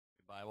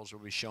Bibles.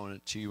 We'll be showing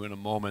it to you in a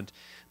moment.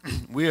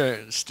 We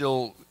are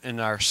still in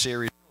our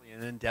series,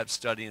 an in-depth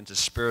study into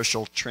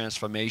spiritual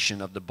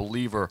transformation of the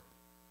believer.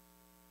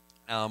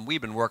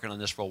 We've been working on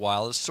this for a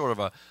while. It's sort of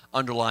an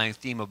underlying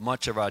theme of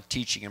much of our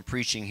teaching and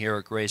preaching here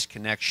at Grace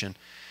Connection.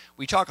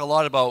 We talk a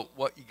lot about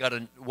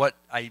what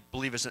I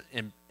believe is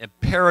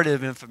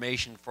imperative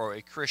information for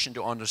a Christian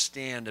to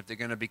understand if they're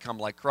going to become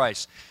like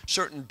Christ.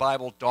 Certain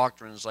Bible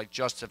doctrines like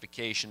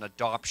justification,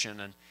 adoption,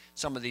 and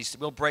some of these,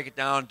 we'll break it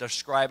down,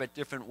 describe it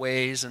different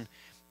ways.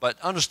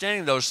 But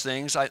understanding those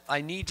things,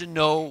 I need to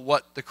know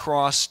what the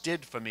cross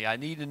did for me. I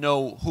need to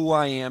know who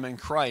I am in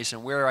Christ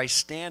and where I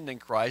stand in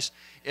Christ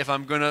if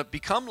I'm going to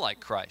become like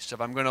Christ.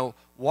 If I'm going to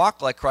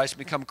walk like Christ,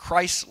 become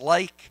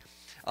Christ-like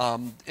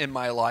in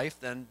my life,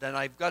 then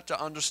I've got to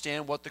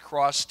understand what the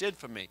cross did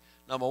for me.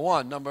 Number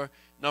one.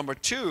 Number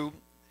two,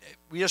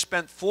 we just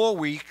spent 4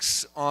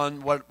 weeks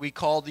on what we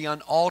call the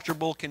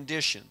unalterable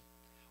condition.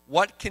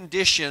 What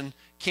condition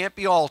can't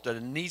be altered?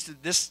 And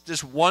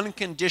this one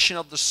condition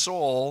of the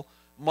soul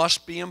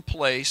must be in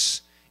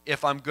place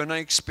if I'm going to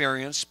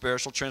experience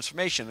spiritual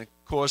transformation. Of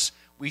course,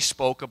 we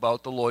spoke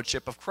about the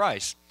Lordship of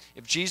Christ.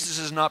 If Jesus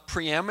is not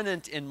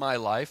preeminent in my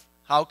life,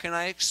 how can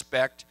I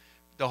expect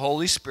the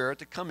Holy Spirit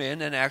to come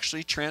in and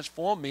actually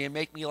transform me and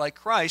make me like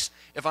Christ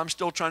if I'm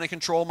still trying to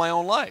control my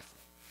own life?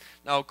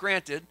 Now,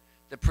 granted,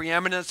 the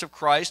preeminence of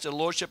Christ, the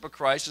Lordship of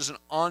Christ, is an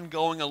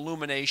ongoing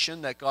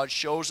illumination that God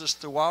shows us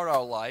throughout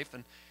our life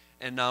and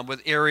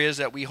with areas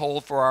that we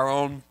hold for our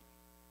own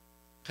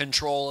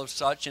control of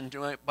such.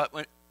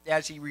 But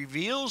as He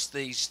reveals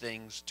these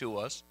things to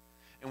us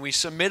and we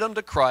submit them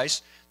to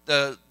Christ,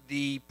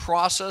 the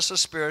process of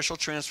spiritual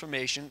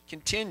transformation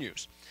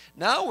continues.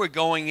 Now we're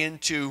going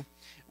into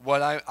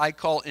what I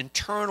call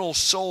internal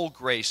soul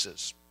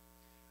graces.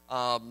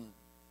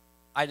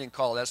 I didn't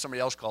call it that.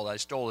 Somebody else called it. I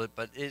stole it.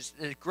 But it's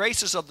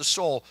graces of the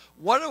soul.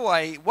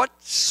 What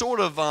sort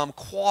of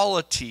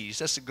qualities,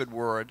 that's a good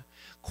word,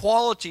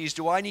 qualities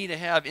do I need to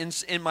have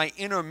in my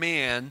inner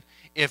man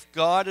if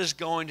God is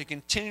going to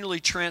continually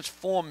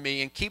transform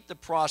me and keep the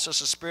process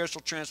of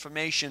spiritual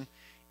transformation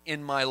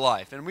in my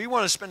life? And we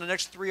want to spend the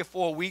next 3 or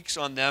 4 weeks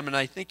on them, and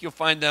I think you'll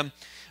find them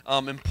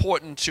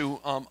important to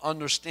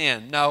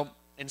understand. Now,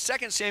 in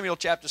 2 Samuel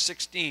chapter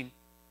 16,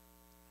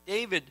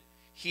 David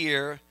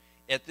here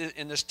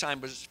in this time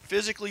was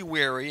physically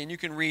weary, and you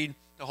can read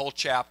the whole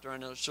chapter,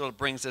 and it sort of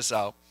brings this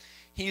out.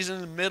 He's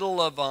in the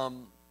middle of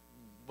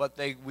what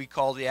we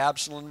call the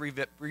Absalom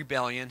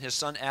rebellion. His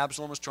son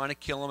Absalom was trying to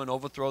kill him and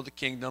overthrow the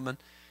kingdom, and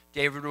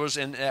David was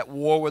at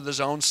war with his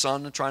own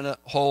son and trying to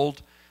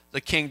hold the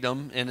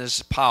kingdom in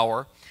his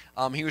power.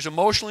 He was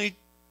emotionally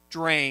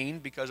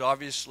drained because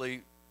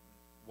obviously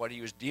what he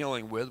was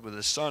dealing with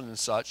his son and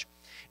such.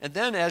 And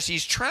then as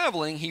he's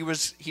traveling, he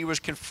was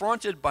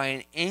confronted by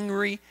an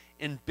angry,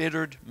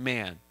 embittered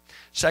man.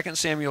 2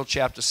 Samuel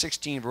chapter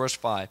 16, verse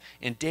 5.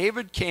 And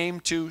David came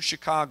to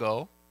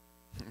Chicago.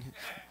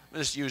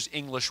 Let's use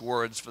English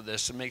words for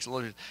this. It makes a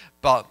little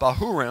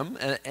Bahurim,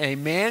 and a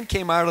man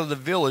came out of the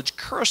village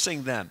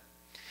cursing them.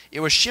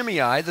 It was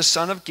Shimei, the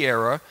son of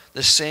Gera,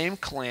 the same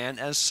clan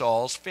as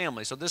Saul's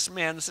family. So this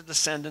man is a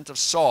descendant of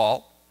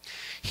Saul.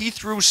 He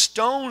threw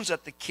stones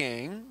at the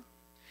king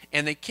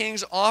and the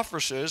king's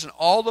officers and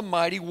all the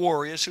mighty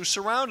warriors who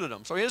surrounded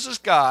him. So here's this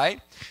guy,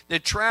 they're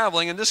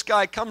traveling, and this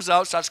guy comes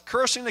out, starts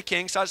cursing the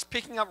king, starts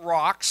picking up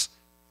rocks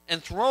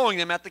and throwing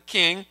them at the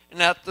king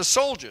and at the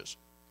soldiers.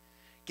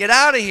 Get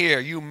out of here,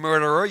 you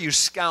murderer, you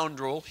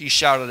scoundrel, he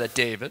shouted at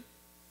David.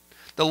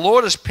 The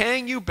Lord is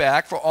paying you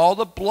back for all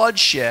the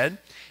bloodshed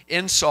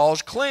in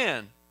Saul's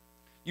clan.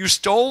 You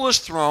stole his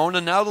throne,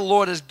 and now the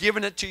Lord has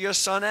given it to your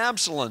son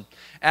Absalom.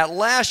 At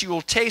last you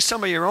will taste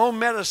some of your own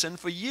medicine,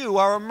 for you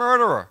are a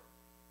murderer.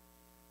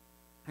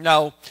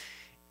 Now,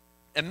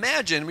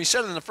 imagine, we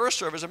said in the first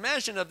service,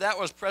 imagine if that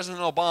was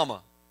President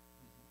Obama,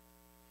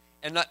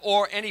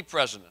 or any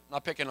president,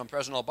 not picking on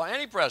President Obama,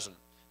 any president.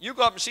 You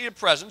go up and see the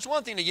president. It's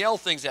one thing to yell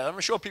things at him.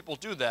 I'm sure people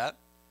do that.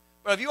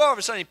 But if you all of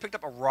a sudden picked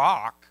up a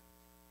rock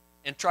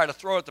and tried to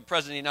throw it at the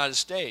President of the United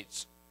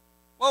States,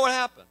 what would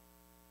happen?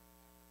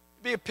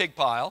 It'd be a pig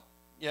pile,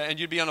 yeah, and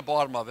you'd be on the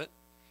bottom of it.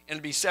 And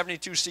it'd be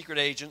 72 secret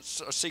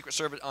agents, or Secret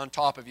Service on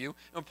top of you,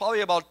 and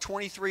probably about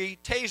 23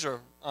 taser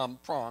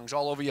prongs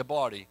all over your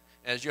body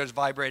as you're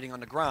vibrating on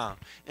the ground.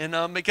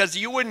 And because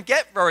you wouldn't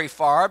get very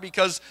far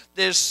because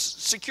there's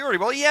security.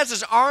 Well, he has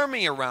his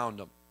army around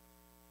him.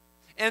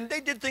 And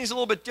they did things a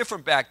little bit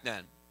different back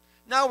then.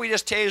 Now we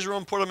just taser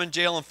them, put them in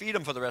jail, and feed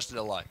them for the rest of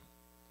their life.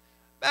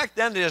 Back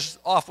then, they just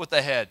off with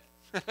the head.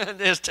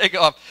 They just take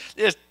off.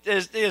 They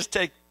just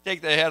take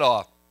the head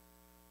off.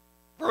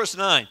 Verse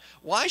 9,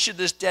 why should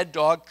this dead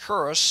dog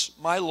curse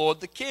my lord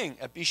the king?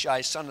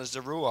 Abishai, son of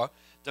Zeruiah,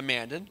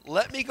 demanded.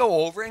 Let me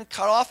go over and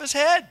cut off his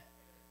head.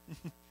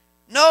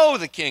 No,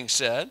 the king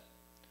said.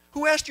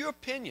 Who asked your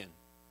opinion?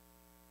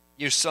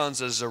 You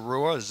sons of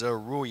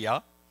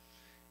Zeruiah.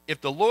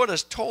 If the Lord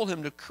has told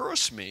him to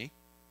curse me,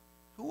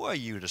 who are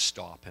you to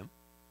stop him?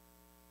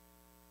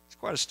 It's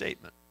quite a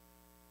statement.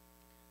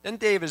 Then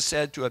David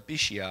said to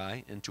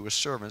Abishai and to his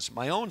servants,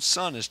 my own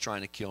son is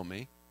trying to kill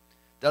me.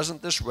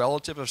 Doesn't this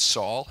relative of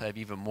Saul have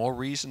even more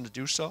reason to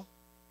do so?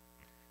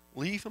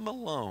 Leave him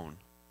alone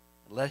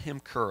and let him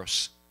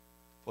curse,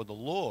 for the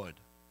Lord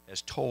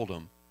has told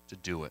him to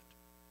do it.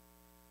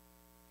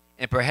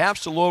 And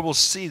perhaps the Lord will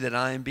see that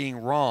I am being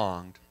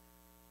wronged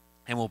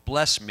and will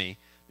bless me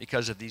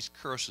because of these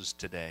curses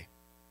today.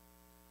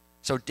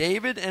 So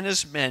David and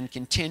his men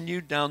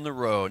continued down the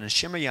road, and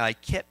Shimei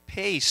kept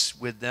pace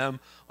with them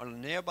on a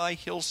nearby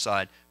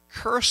hillside,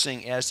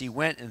 cursing as he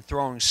went and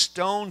throwing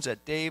stones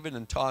at David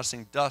and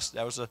tossing dust.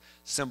 That was a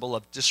symbol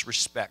of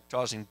disrespect,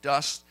 tossing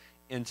dust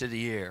into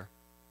the air.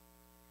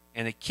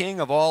 And the king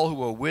of all who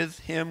were with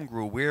him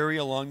grew weary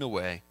along the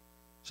way,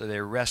 so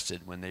they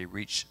rested when they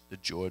reached the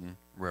Jordan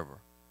River.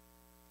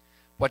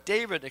 What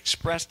David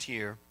expressed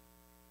here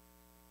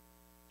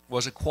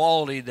was a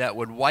quality that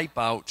would wipe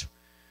out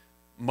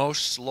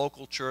most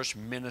local church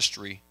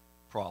ministry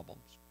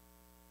problems.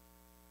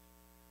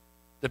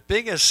 The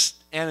biggest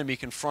enemy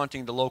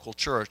confronting the local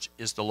church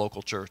is the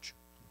local church.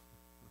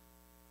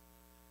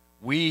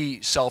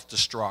 We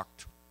self-destruct.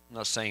 I'm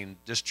not saying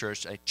this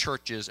church,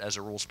 churches as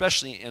a rule,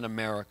 especially in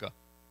America.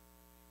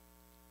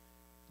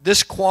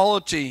 This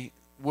quality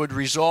would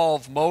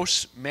resolve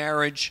most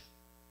marriage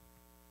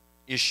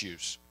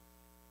issues.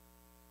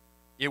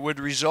 It would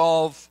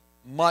resolve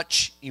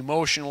much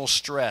emotional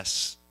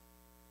stress.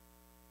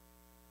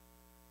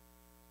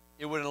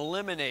 It would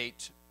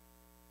eliminate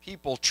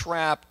people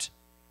trapped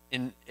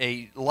in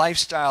a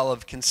lifestyle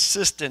of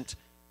consistent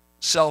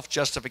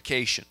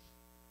self-justification.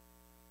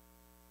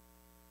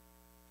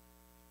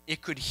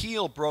 It could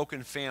heal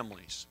broken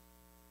families.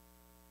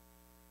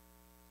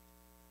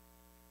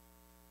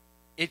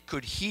 It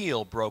could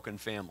heal broken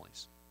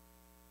families.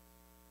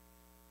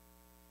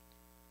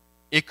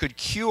 It could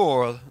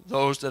cure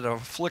those that are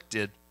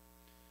afflicted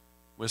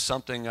with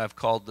something I've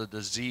called the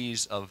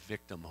disease of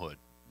victimhood.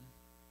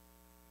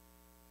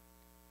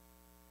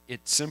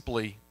 It's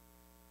simply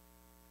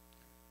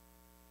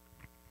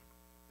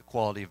the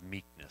quality of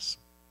meekness.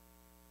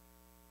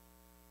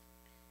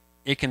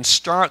 It can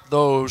start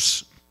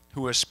those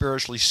who are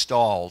spiritually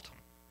stalled.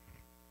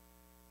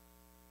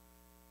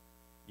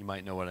 You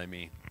might know what I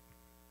mean.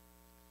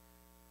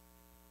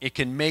 It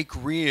can make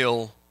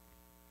real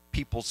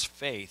people's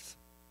faith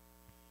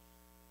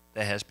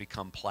that has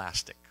become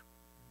plastic.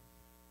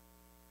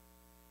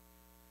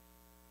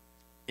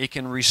 It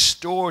can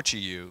restore to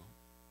you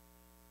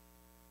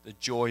the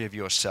joy of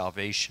your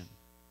salvation.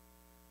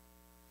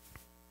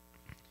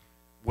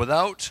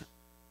 Without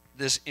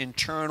this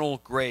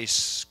internal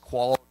grace,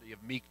 quality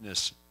of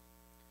meekness,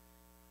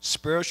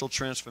 spiritual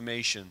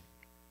transformation,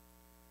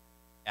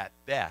 at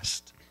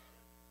best,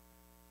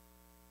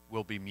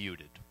 will be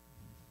muted.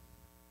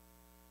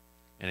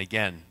 And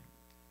again,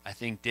 I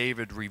think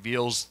David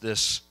reveals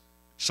this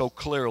so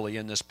clearly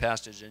in this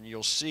passage, and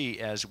you'll see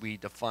as we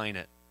define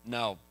it.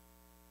 Now,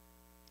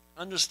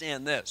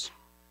 understand this.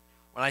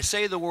 When I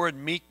say the word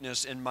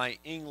meekness in my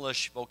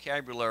English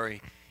vocabulary,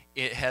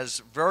 it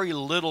has very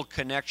little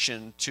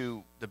connection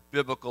to the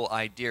biblical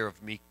idea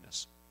of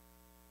meekness.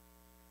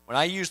 When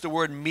I use the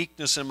word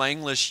meekness in my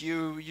English,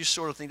 you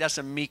sort of think that's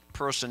a meek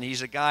person.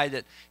 He's a guy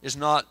that is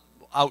not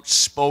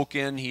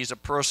outspoken. He's a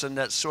person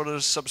that's sort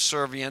of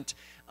subservient,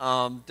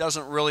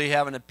 doesn't really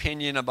have an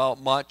opinion about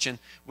much, and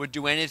would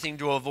do anything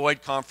to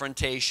avoid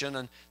confrontation.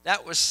 And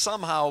that was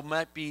somehow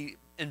might be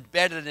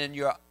embedded in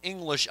your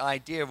English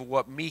idea of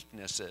what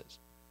meekness is.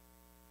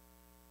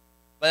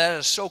 But that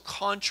is so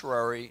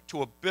contrary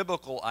to a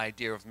biblical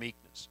idea of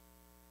meekness.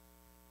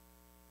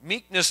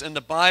 Meekness in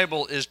the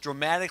Bible is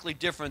dramatically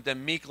different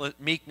than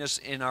meekness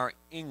in our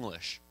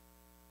English.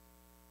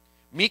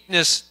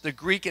 Meekness, the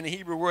Greek and the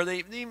Hebrew word,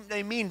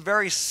 they mean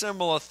very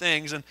similar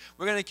things. And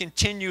we're going to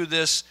continue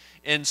this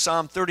in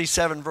Psalm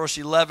 37, verse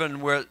 11,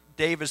 where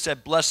David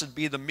said, "Blessed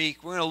be the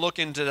meek." We're going to look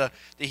into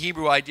the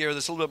Hebrew idea of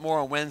this a little bit more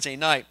on Wednesday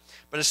night.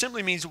 But it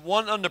simply means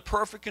one under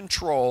perfect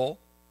control.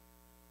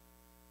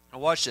 Now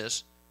watch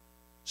this.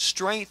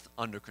 Strength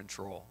under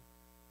control.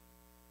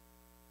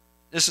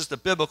 This is the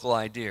biblical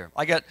idea.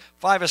 I got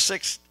 5 or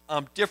 6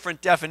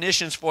 different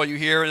definitions for you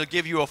here. It'll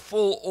give you a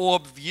full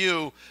orb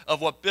view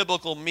of what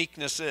biblical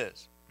meekness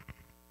is.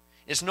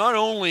 It's not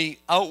only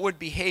outward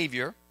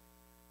behavior.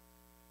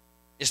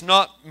 It's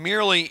not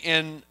merely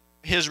in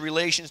his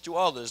relations to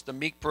others, the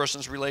meek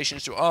person's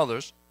relations to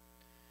others,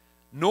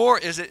 nor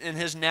is it in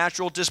his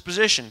natural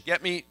disposition.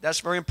 Get me? That's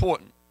very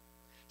important.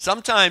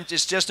 Sometimes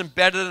it's just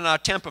embedded in our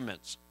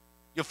temperaments.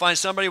 You'll find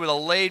somebody with a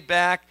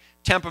laid-back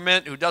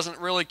temperament who doesn't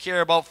really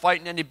care about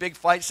fighting any big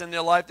fights in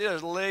their life. They're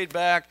just laid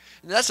back.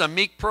 And that's a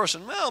meek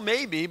person. Well,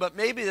 maybe, but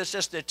maybe that's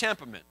just their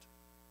temperament.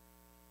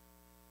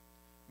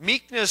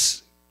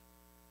 Meekness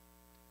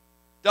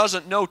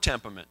doesn't know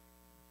temperament.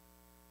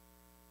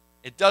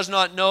 It does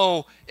not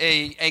know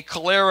a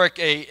choleric,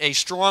 a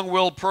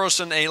strong-willed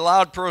person, a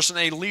loud person,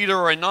 a leader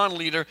or a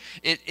non-leader.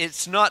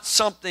 It's not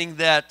something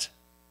that,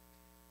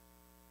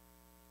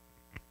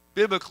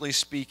 biblically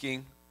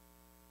speaking,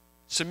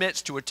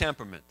 submits to a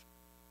temperament.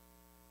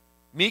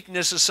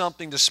 Meekness is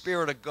something the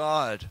Spirit of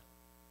God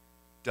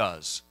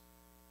does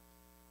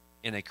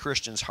in a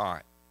Christian's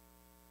heart.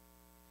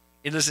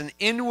 It is an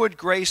inward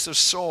grace of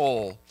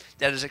soul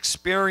that is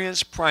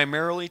experienced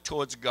primarily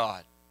towards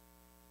God.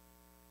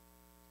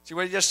 See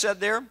what he just said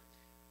there?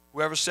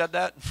 Whoever said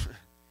that?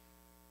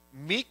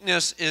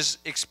 Meekness is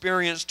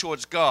experienced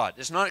towards God.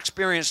 It's not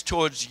experienced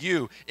towards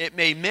you. It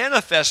may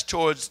manifest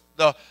towards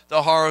the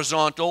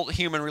horizontal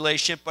human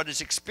relationship, but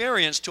it's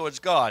experienced towards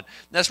God.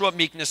 And that's what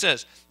meekness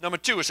is. Number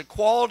two, it's a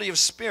quality of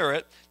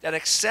spirit that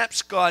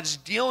accepts God's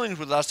dealings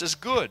with us as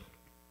good,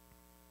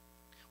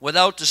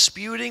 without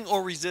disputing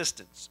or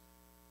resistance.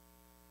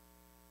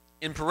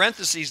 In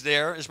parentheses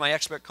there is my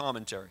expert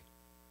commentary,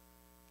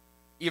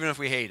 even if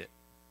we hate it.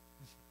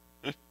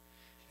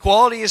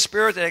 Quality of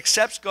spirit that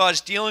accepts God's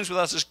dealings with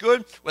us as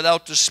good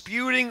without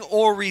disputing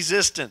or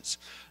resistance.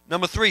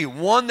 Number three,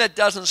 one that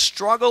doesn't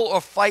struggle or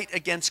fight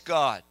against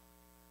God.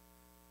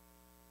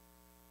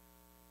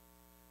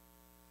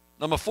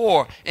 Number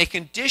four, a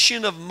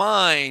condition of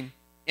mind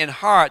and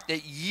heart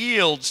that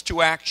yields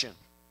to action.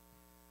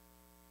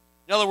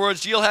 In other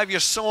words, you'll have your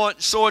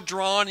sword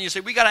drawn and you say,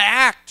 we got to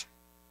act.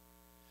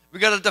 We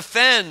got to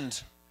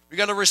defend. We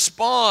got to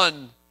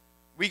respond.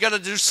 We got to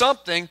do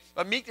something.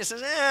 But meekness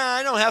says,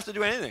 I don't have to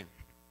do anything.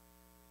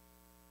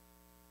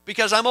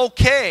 Because I'm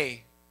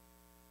okay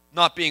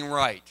not being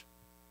right.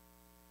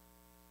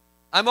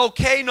 I'm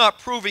okay not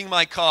proving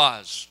my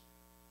cause.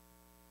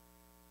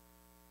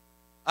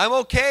 I'm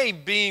okay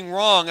being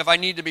wrong if I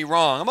need to be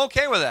wrong. I'm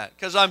okay with that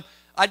because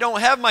I don't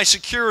have my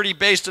security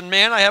based in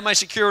man. I have my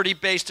security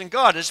based in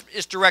God.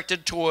 It's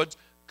directed towards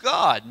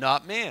God,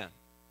 not man.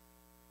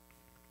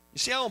 You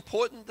see how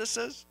important this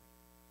is?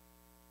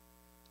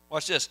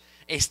 Watch this.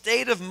 A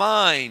state of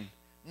mind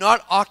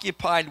not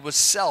occupied with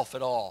self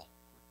at all.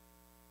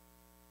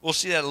 We'll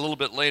see that a little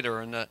bit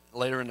later in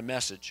the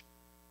message.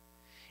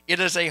 It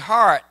is a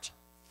heart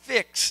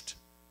fixed,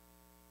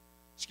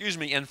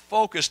 and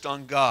focused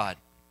on God.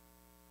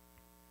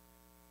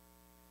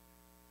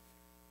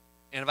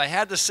 And if I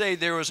had to say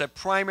there was a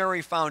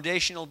primary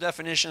foundational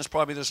definition, it's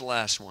probably this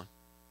last one.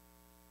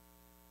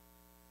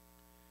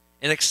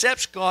 It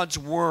accepts God's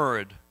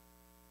word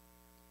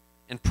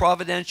and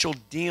providential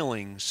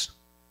dealings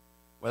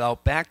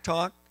without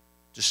backtalk,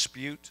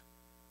 dispute,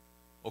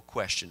 or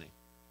questioning.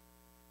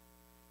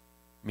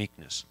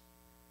 Meekness.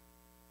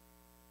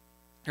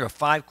 There are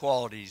 5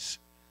 qualities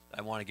that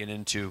I want to get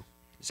into.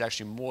 It's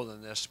actually more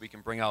than this we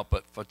can bring out,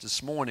 but for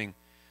this morning,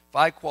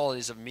 5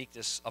 qualities of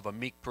meekness of a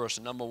meek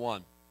person. Number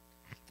 1,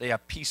 they are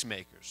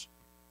peacemakers.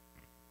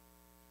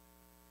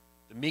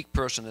 The meek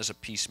person is a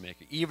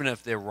peacemaker, even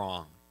if they're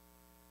wrong.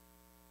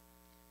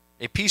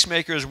 A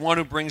peacemaker is one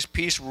who brings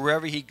peace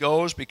wherever he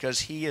goes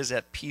because he is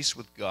at peace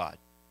with God.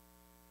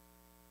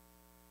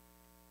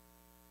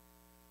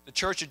 The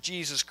Church of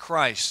Jesus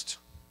Christ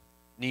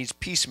needs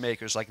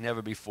peacemakers like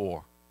never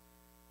before.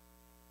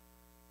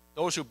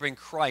 Those who bring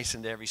Christ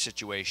into every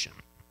situation.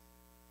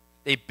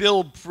 They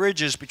build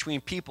bridges between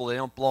people. They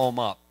don't blow them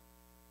up.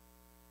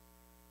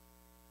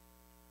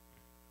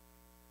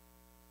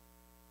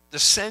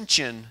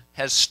 Dissension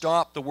has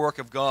stopped the work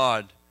of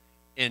God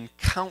in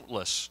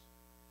countless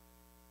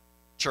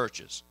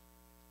churches.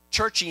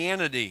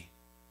 Churchianity,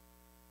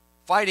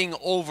 fighting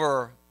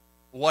over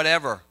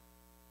whatever.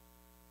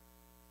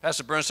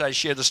 Pastor Burnside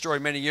shared the story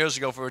many years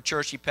ago for a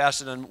church he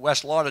pastored in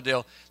West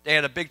Lauderdale. They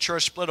had a big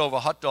church split over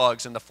hot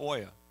dogs in the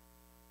foyer,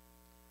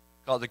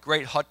 called the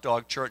Great Hot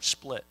Dog Church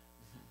Split.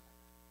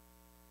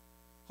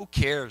 Who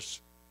cares?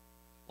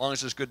 As long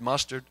as there's good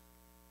mustard.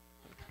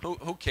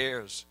 Who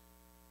cares?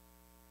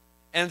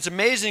 And it's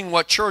amazing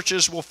what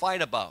churches will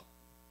fight about.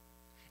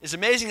 It's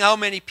amazing how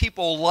many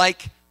people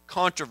like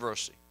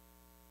controversy.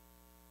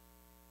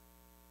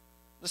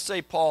 Let's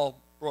say Paul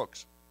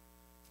Brooks,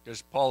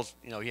 because Paul's,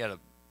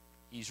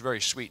 he's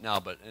very sweet now,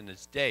 but in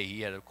his day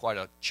he had quite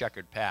a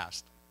checkered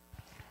past.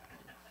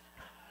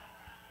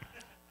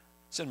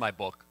 It's in my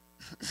book.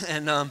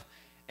 And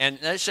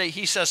let's say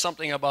he says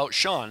something about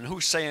Sean.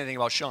 Who's saying anything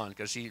about Sean?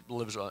 Because he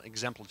lives an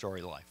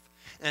exemplary life.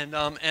 And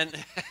Paul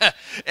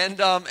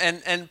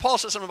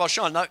says something about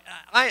Sean. Now,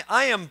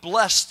 I am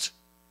blessed,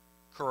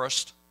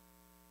 cursed,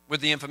 with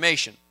the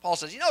information. Paul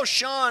says,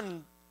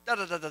 Sean,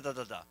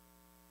 da-da-da-da-da-da.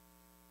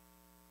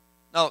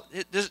 Now,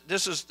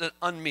 this is the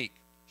unmeek.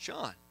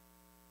 Sean,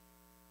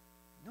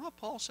 you know what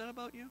Paul said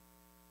about you?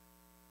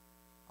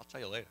 I'll tell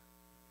you later.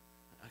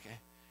 Okay.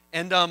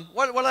 And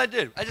what I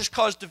did, I just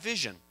caused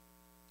division.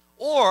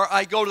 Or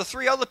I go to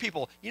 3 other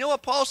people. You know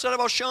what Paul said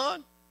about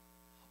Sean?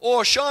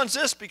 Or Sean's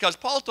this because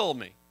Paul told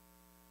me.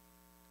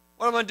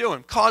 What am I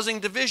doing?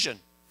 Causing division.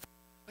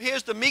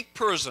 Here's the meek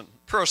person.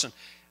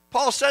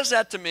 Paul says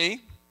that to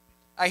me.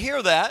 I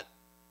hear that.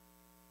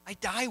 I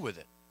die with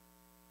it.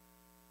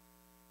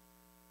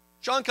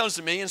 Sean comes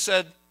to me and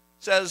says,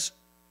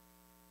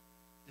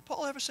 did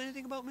Paul ever say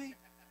anything about me?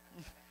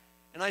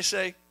 And I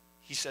say,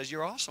 he says,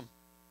 you're awesome.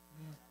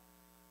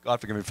 God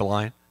forgive me for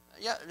lying.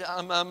 Yeah,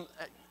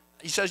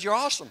 he says, you're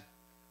awesome.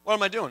 What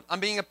am I doing?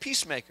 I'm being a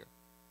peacemaker.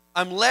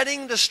 I'm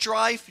letting the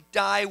strife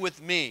die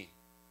with me.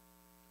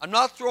 I'm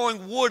not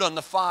throwing wood on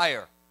the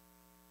fire.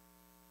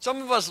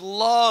 Some of us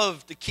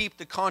love to keep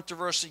the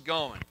controversy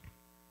going.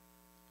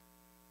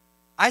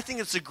 I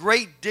think it's a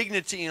great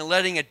dignity in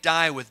letting it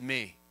die with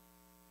me.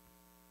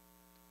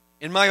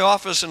 In my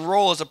office and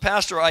role as a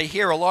pastor, I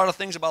hear a lot of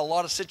things about a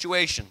lot of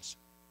situations.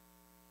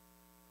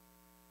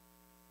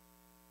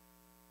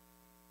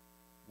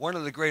 One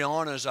of the great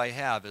honors I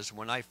have is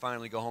when I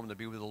finally go home to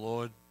be with the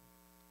Lord,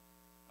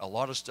 a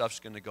lot of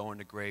stuff's going to go in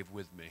the grave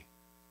with me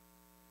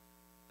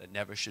that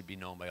never should be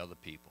known by other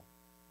people.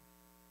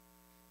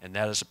 And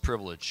that is a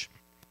privilege.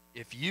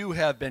 If you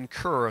have been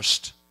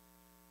cursed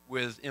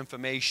with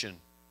information,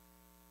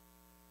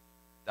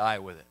 die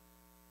with it.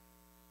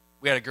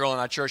 We had a girl in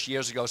our church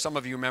years ago. Some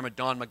of you remember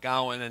Dawn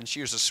McGowan, and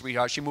she was a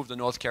sweetheart. She moved to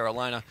North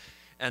Carolina,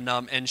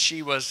 and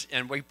she was,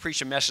 and we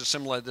preached a message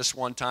similar to this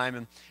one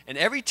time. And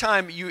every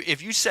time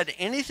if you said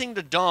anything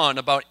to Dawn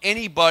about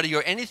anybody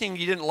or anything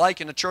you didn't like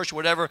in the church or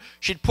whatever,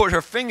 she'd put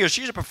her fingers.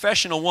 She's a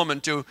professional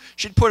woman too.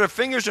 She'd put her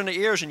fingers in her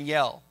ears and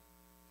yell,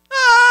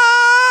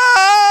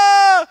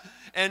 "Ah!"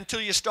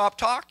 until you stop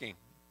talking.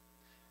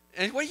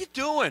 And what are you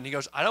doing? He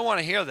goes, I don't want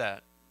to hear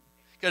that.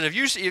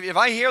 Because if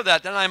I hear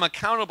that, then I'm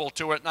accountable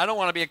to it, and I don't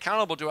want to be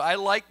accountable to it. I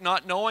like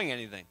not knowing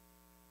anything.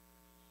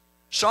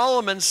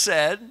 Solomon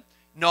said,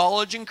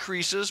 knowledge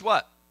increases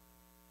what?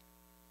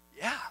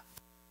 Yeah.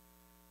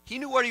 He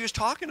knew what he was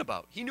talking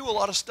about. He knew a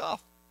lot of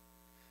stuff.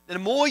 The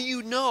more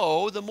you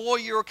know, the more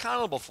you're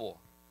accountable for.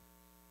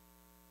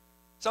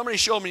 Somebody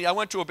showed me, I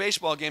went to a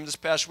baseball game this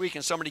past week,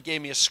 and somebody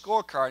gave me a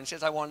scorecard and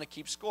says I wanted to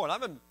keep score. And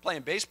I've been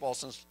playing baseball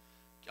since,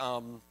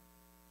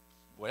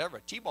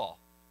 T-ball.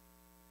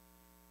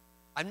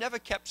 I've never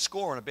kept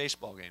score in a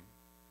baseball game.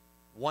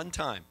 One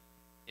time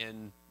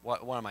in,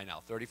 what am I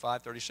now,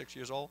 35, 36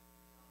 years old?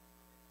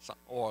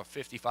 Or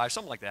 55,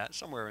 something like that,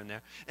 somewhere in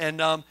there.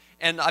 And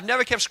I've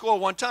never kept score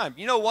one time.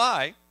 You know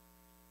why?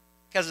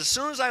 Because as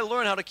soon as I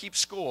learn how to keep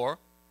score,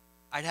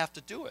 I'd have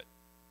to do it.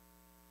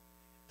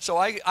 So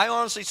I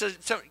honestly said,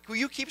 will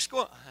you keep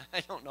score? I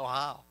don't know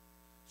how.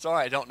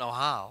 Sorry, I don't know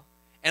how.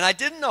 And I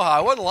didn't know how.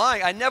 I wasn't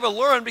lying. I never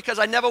learned because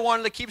I never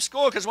wanted to keep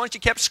score, because once you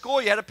kept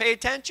score, you had to pay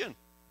attention.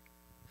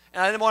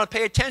 And I didn't want to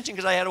pay attention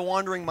because I had a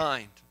wandering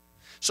mind.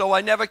 So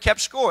I never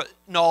kept score.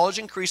 Knowledge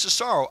increases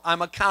sorrow.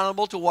 I'm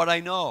accountable to what I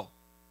know.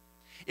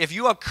 If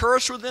you are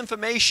cursed with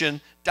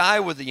information, die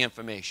with the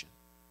information.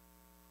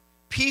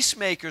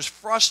 Peacemakers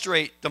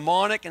frustrate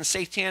demonic and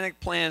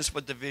satanic plans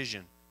for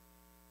division.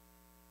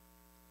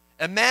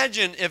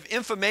 Imagine if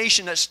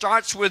information that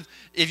starts with,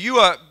 if you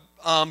are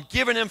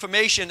given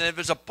information, and if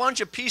there's a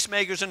bunch of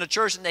peacemakers in the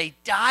church and they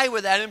die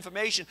with that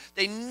information,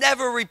 they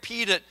never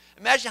repeat it.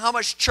 Imagine how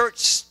much church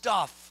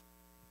stuff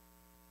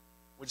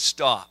would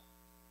stop.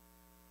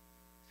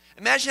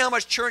 Imagine how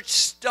much church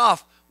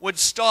stuff would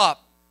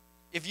stop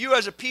if you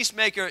as a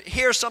peacemaker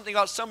hear something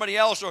about somebody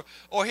else,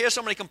 or hear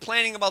somebody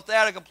complaining about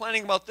that or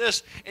complaining about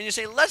this, and you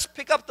say, let's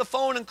pick up the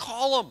phone and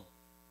call them.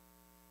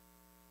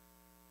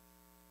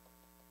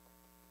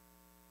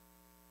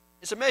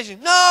 It's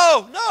amazing.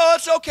 No,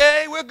 it's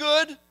okay. We're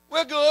good.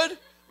 We're good.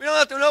 We don't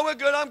have to know we're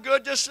good. I'm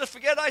good. Just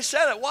forget I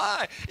said it.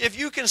 Why? If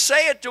you can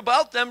say it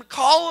about them,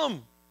 call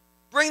them.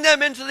 Bring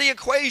them into the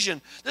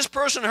equation. This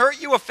person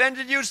hurt you,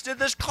 offended you, did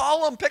this.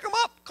 Call them. Pick them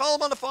up. Call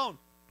them on the phone.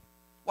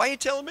 Why are you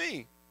telling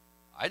me?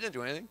 I didn't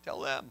do anything. Tell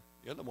them.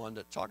 You're the one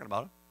that's talking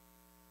about it.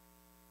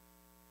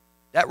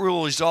 That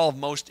will resolve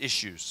most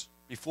issues.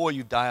 Before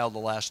you dial the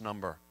last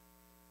number,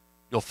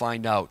 you'll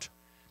find out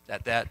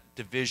that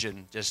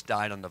division just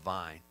died on the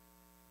vine.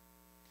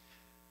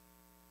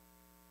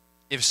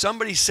 If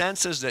somebody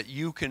senses that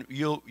you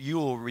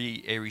will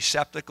be a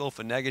receptacle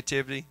for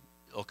negativity,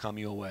 it'll come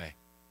your way.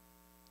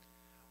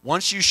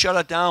 Once you shut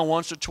it down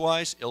once or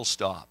twice, it'll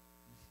stop.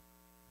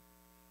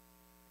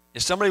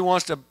 If somebody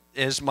wants to,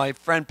 as my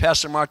friend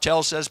Pastor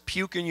Martell says,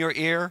 puke in your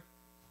ear,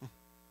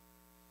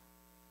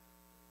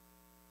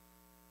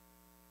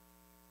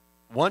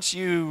 once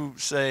you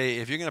say,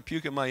 if you're going to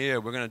puke in my ear,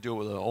 we're going to do it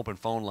with an open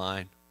phone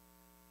line,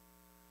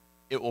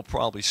 it will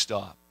probably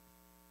stop.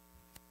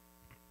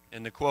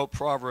 And the quote,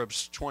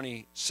 Proverbs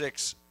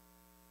 26,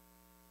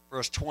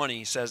 verse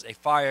 20, says, a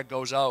fire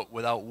goes out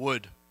without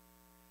wood,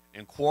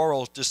 and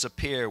quarrels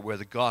disappear where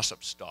the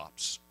gossip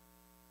stops.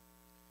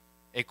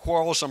 A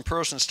quarrelsome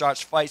person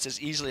starts fights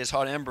as easily as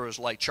hot embers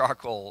light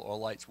charcoal or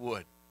lights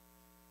wood.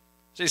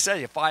 So he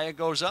said, a fire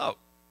goes out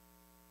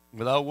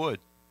without wood.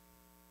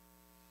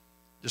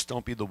 Just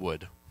don't be the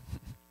wood.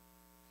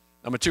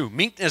 Number 2,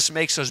 meekness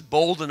makes us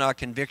bold in our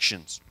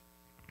convictions.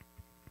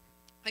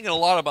 I'm thinking a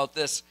lot about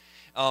this.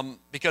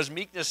 Because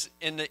meekness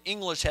in the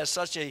English has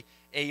such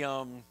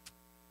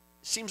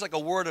seems like a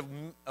word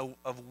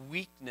of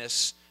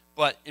weakness,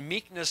 but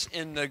meekness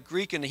in the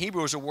Greek and the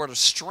Hebrew is a word of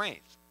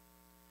strength.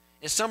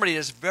 It's somebody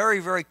that's very,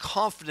 very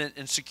confident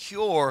and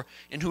secure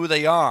in who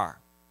they are.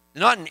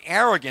 They're not in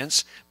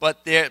arrogance, but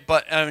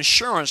an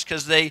assurance,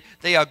 because they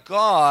are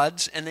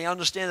God's, and they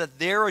understand that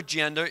their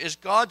agenda is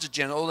God's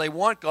agenda, or they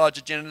want God's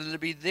agenda to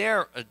be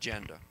their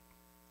agenda.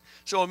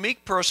 So a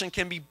meek person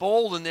can be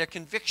bold in their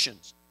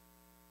convictions.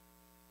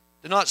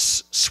 They're not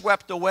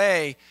swept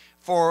away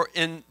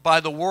by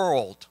the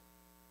world.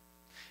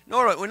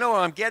 We know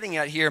what I'm getting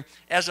at here.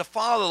 As a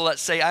father,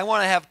 let's say, I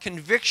want to have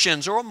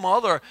convictions, or a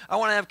mother, I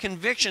want to have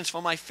convictions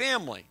for my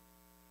family.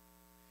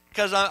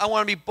 Because I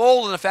want to be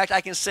bold in the fact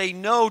I can say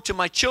no to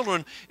my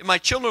children. If my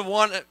children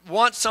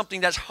want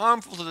something that's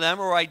harmful to them,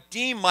 or I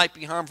deem might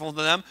be harmful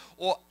to them,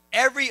 or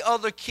every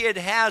other kid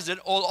has it,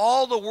 or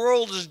all the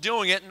world is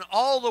doing it, and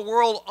all the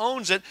world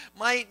owns it,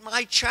 my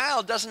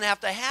child doesn't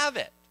have to have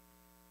it.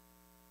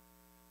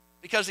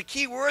 Because the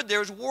key word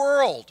there is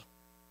world.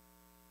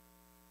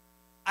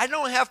 I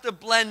don't have to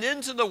blend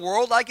into the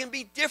world. I can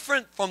be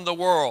different from the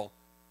world.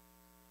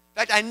 In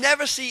fact, I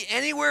never see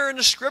anywhere in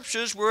the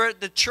scriptures where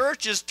the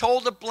church is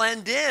told to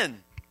blend in.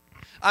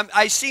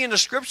 I see in the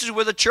scriptures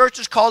where the church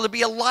is called to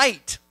be a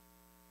light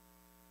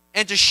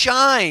and to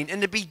shine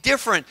and to be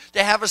different,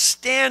 to have a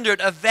standard,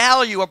 a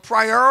value, a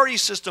priority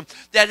system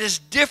that is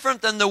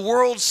different than the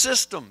world's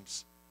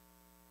systems.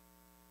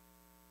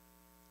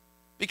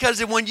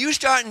 Because when you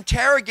start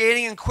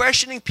interrogating and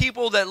questioning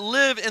people that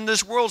live in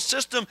this world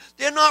system,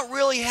 they're not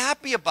really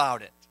happy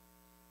about it.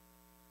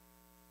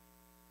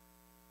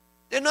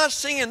 They're not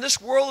singing,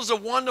 this world is a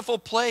wonderful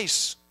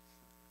place.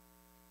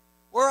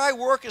 Where I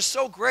work is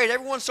so great.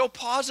 Everyone's so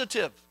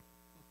positive.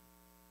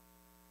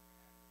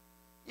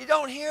 You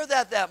don't hear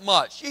that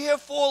much. You hear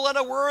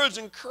four-letter words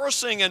and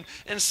cursing and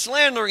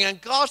slandering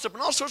and gossip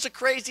and all sorts of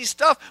crazy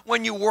stuff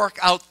when you work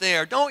out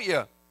there, don't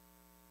you?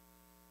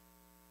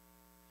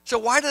 So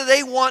why do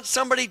they want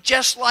somebody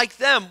just like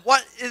them?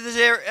 What is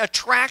there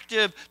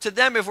attractive to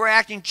them if we're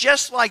acting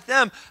just like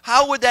them?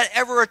 How would that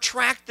ever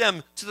attract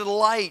them to the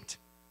light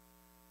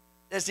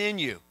that's in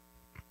you?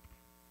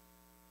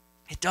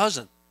 It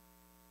doesn't.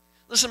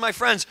 Listen, my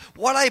friends,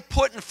 what I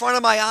put in front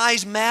of my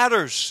eyes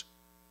matters.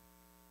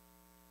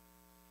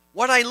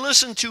 What I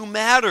listen to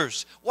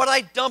matters. What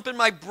I dump in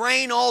my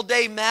brain all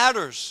day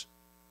matters.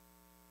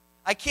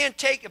 I can't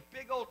take a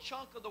big old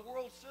chunk of the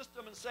world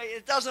system and say,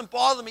 it doesn't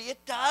bother me.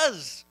 It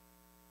does.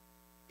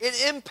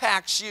 It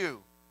impacts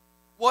you.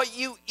 What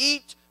you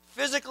eat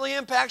physically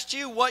impacts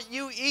you. What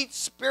you eat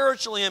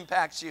spiritually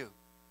impacts you.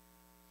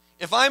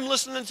 If I'm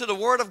listening to the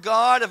Word of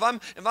God, if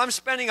I'm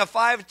spending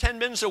 5 to 10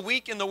 minutes a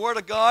week in the Word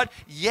of God,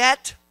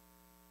 yet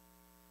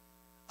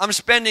I'm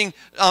spending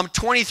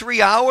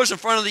 23 hours in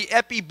front of the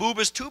epi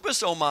bubis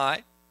tubis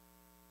omai.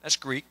 That's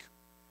Greek.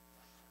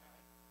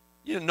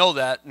 You didn't know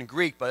that in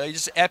Greek, but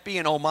just epi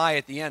and omai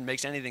at the end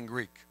makes anything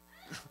Greek.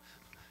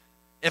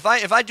 If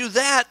I do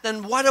that,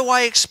 then what do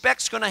I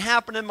expect is going to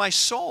happen in my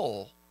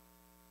soul?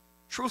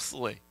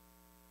 Truthfully,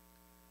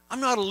 I'm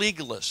not a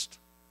legalist,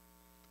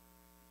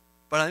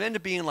 but I'm into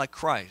being like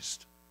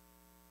Christ.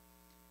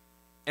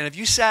 And if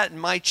you sat in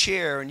my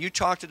chair and you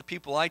talked to the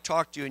people I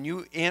talked to, and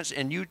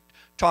you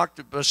talked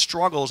about the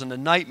struggles and the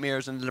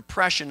nightmares and the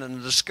depression and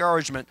the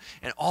discouragement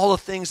and all the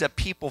things that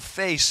people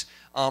face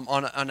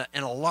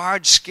in a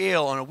large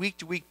scale on a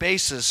week-to-week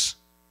basis,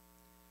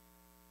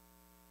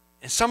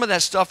 and some of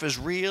that stuff is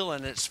real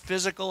and it's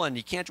physical and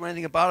you can't do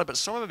anything about it, but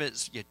some of it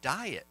is your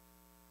diet.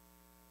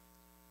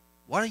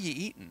 What are you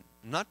eating?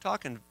 I'm not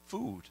talking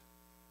food.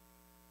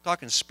 I'm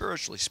talking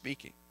spiritually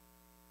speaking.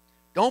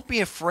 Don't be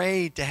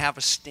afraid to have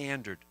a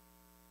standard.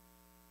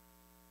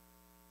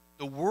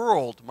 The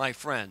world, my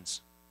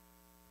friends,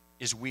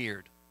 is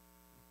weird.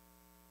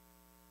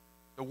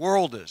 The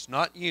world is,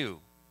 not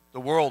you.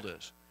 The world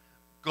is.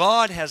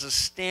 God has a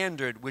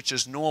standard which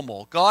is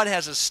normal. God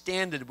has a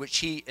standard which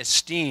He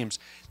esteems.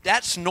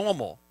 That's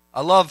normal.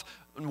 I love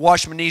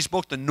Watchman Nee's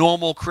book, The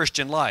Normal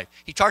Christian Life.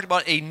 He talked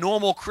about a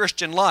normal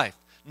Christian life,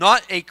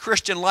 not a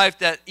Christian life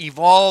that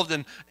evolved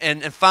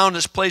and found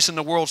its place in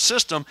the world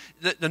system.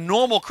 The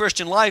normal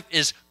Christian life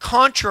is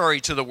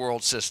contrary to the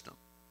world system.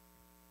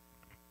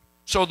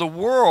 So the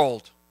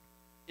world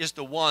is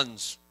the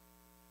ones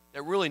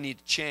that really need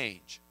to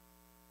change,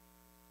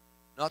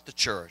 not the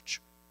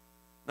church.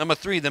 Number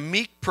 3, the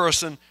meek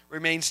person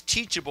remains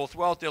teachable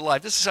throughout their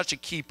life. This is such a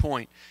key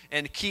point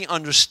and a key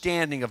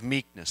understanding of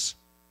meekness.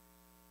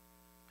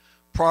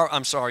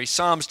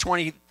 Psalms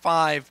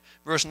 25,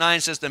 verse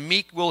 9 says, the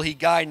meek will He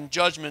guide in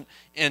judgment,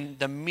 and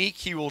the meek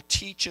He will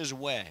teach his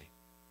way.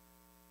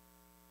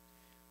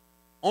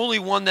 Only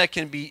one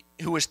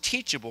who is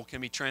teachable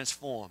can be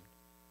transformed.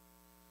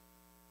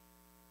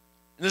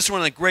 And this is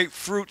one of the great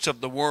fruits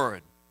of the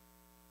Word.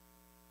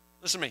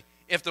 Listen to me.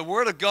 If the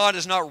Word of God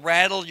has not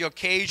rattled your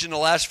cage in the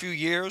last few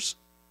years,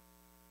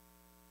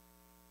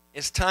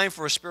 it's time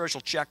for a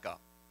spiritual checkup.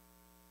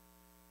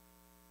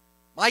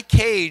 My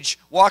cage,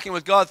 walking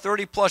with God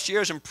 30 plus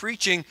years and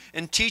preaching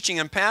and teaching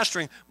and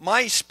pastoring,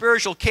 my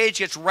spiritual cage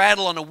gets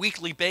rattled on a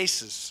weekly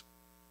basis.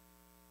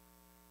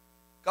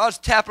 God's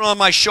tapping on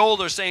my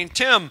shoulder saying,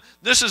 Tim,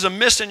 this is a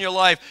miss in your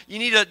life.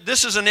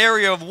 This is an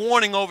area of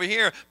warning over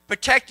here.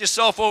 Protect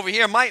yourself over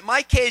here.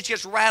 My cage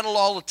gets rattled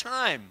all the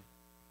time.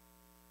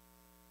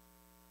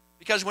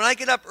 Because when I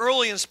get up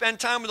early and spend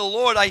time with the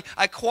Lord,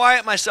 I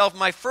quiet myself.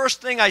 My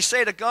first thing I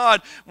say to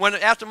God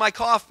after my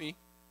coffee,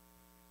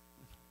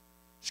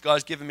 which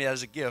God's given me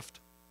as a gift,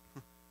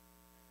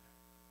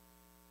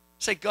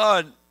 say,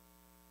 God,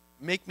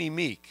 make me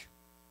meek.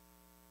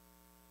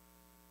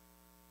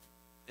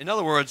 In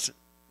other words,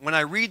 when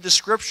I read the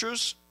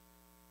scriptures,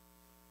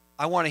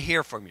 I want to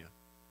hear from you.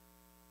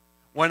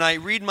 When I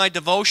read my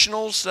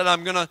devotionals that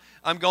I'm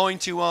going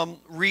to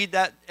read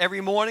that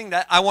every morning,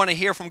 that I want to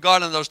hear from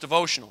God in those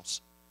devotionals.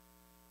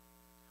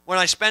 When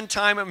I spend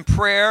time in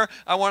prayer,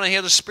 I want to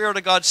hear the Spirit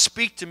of God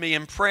speak to me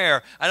in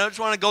prayer. I don't just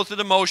want to go through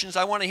the motions.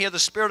 I want to hear the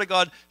Spirit of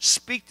God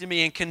speak to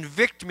me and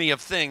convict me of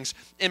things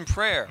in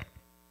prayer.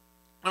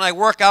 When I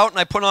work out and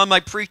I put on my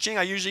preaching,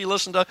 I usually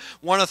listen to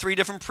 1 or 3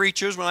 different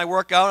preachers. When I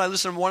work out, I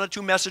listen to 1 or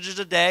 2 messages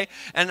a day,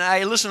 and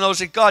I listen to those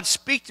that God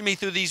speak to me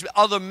through these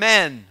other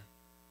men.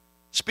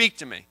 Speak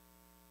to me.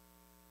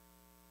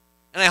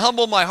 And I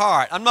humble my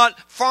heart. I'm not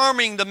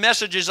farming the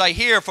messages I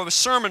hear for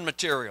sermon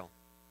material.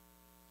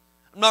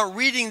 I'm not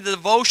reading the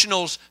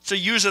devotionals to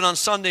use it on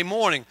Sunday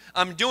morning.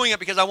 I'm doing it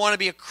because I want to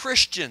be a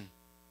Christian.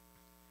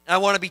 And I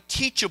want to be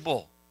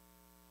teachable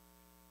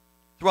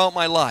throughout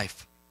my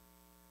life.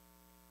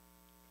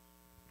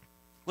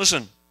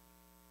 Listen,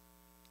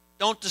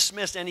 don't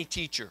dismiss any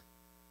teacher.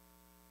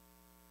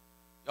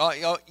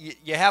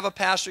 You have a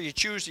pastor, you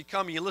choose, you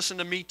come, you listen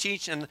to me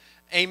teach, and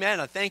amen,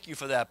 I thank you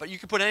for that. But you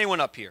can put anyone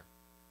up here.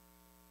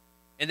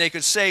 And they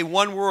could say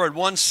one word,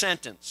 one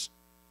sentence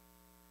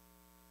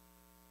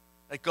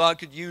that God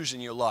could use in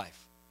your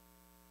life.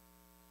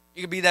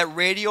 You could be that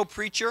radio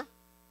preacher. I'm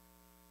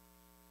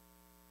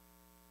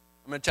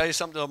going to tell you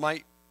something that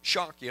might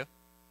shock you. It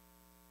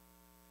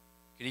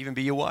could even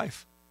be your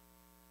wife.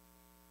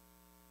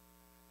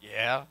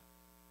 Yeah.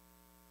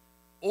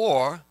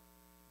 Or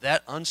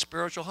that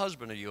unspiritual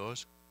husband of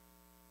yours.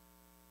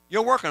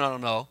 You're working on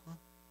him, though.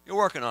 You're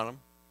working on him.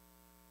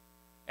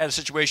 I had a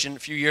situation a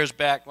few years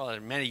back, well,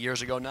 many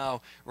years ago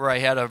now, where I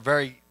had a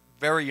very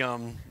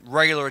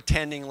regular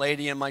attending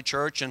lady in my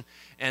church and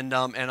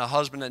a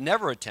husband that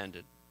never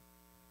attended.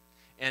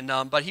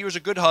 But he was a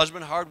good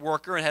husband, hard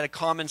worker, and had a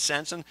common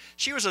sense. And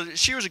she was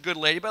a good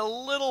lady, but a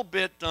little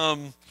bit,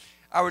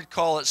 I would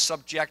call it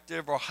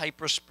subjective or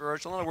hyper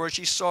spiritual. In other words,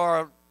 she was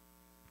a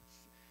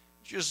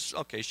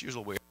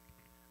little weird.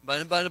 But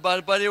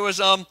it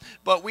was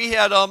but we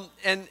had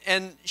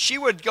and she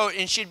would go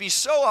and she'd be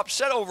so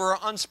upset over her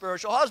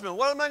unspiritual husband.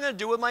 What am I going to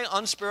do with my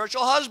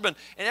unspiritual husband?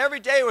 And every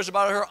day it was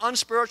about her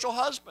unspiritual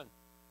husband.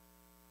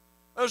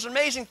 It was an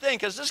amazing thing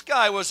because this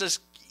guy was as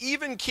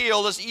even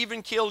keeled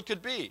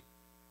could be,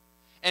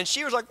 and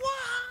she was like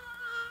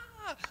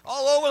wah,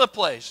 all over the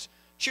place.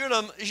 She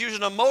was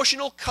an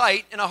emotional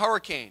kite in a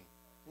hurricane.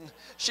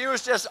 She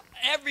was just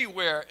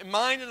everywhere in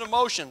mind and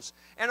emotions.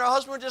 And her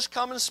husband would just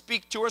come and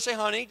speak to her, say,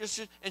 honey,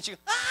 and she would,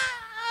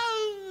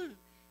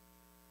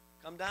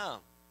 come down.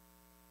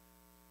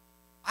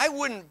 I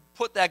wouldn't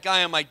put that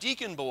guy on my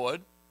deacon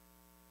board,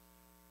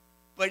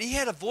 but he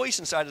had a voice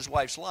inside his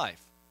wife's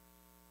life.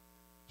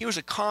 He was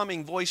a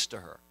calming voice to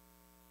her.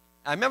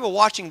 I remember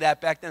watching that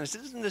back then. I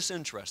said, isn't this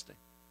interesting?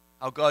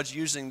 How God's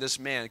using this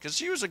man. Because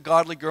she was a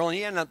godly girl, and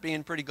he ended up being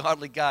a pretty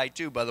godly guy,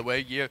 too, by the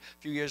way. A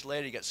few years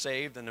later, he got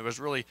saved, and there was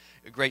really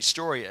a great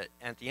story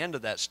at the end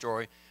of that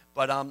story.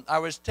 But I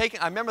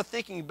remember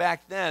thinking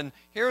back then,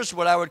 here's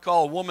what I would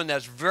call a woman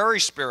that's very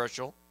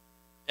spiritual.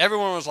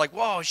 Everyone was like,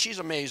 whoa, she's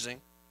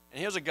amazing. And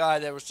here's a guy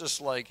that was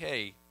just like,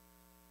 hey,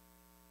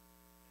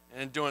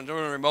 and doing a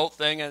remote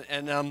thing.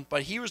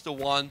 But he was the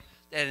one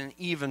that had an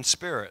even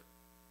spirit,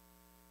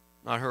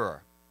 not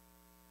her.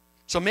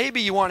 So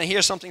maybe you want to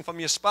hear something from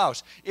your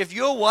spouse. If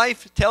your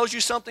wife tells you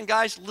something,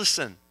 guys,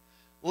 listen.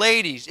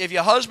 Ladies, if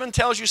your husband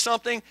tells you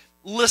something,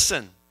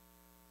 listen.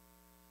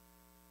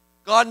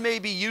 God may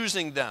be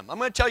using them. I'm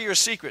going to tell you a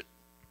secret.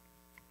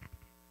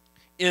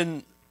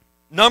 In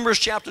Numbers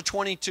chapter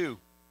 22,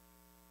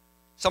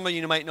 some of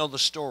you might know the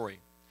story.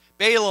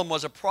 Balaam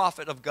was a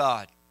prophet of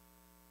God.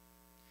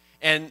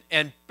 And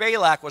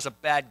Balak was a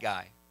bad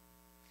guy.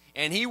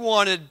 And he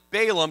wanted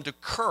Balaam to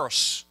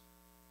curse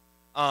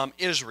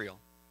Israel.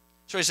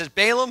 So he says,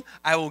 Balaam,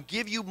 I will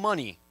give you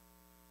money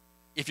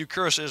if you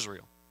curse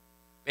Israel.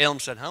 Balaam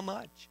said, how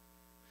much?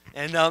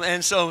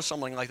 And so,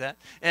 something like that.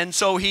 And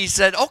so he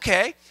said,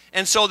 okay.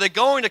 And so they're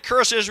going to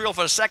curse Israel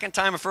for the second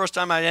time. The first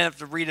time I didn't have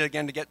to read it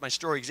again to get my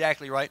story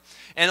exactly right.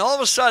 And all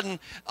of a sudden,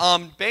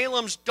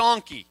 Balaam's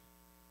donkey,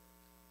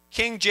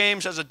 King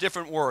James has a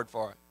different word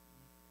for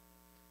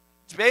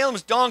it.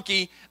 Balaam's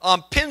donkey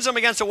pins him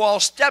against the wall,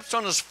 steps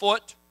on his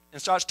foot,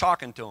 and starts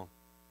talking to him.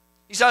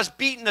 He starts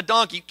beating the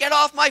donkey. Get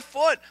off my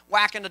foot!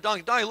 Whacking the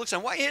donkey. The donkey looks at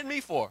him. What are you hitting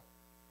me for?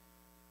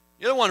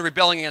 You're the one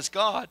rebelling against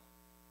God.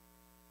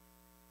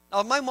 Now,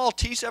 if my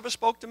Maltese ever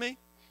spoke to me,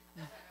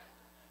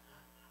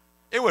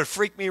 it would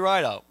freak me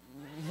right out.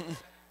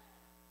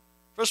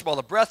 First of all,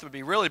 the breath would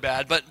be really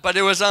bad, but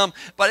it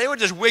would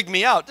just wig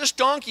me out. This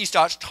donkey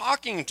starts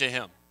talking to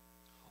him.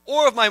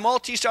 Or if my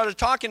Maltese started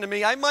talking to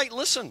me, I might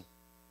listen.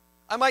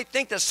 I might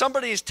think that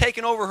somebody has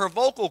taken over her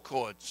vocal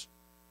cords.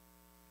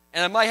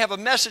 And it might have a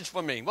message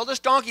for me. Well, this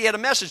donkey had a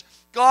message.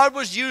 God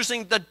was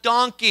using the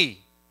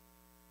donkey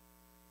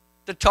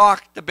to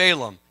talk to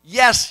Balaam.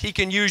 Yes, he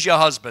can use your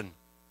husband.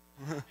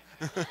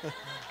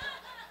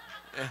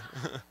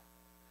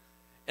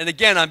 And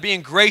again, I'm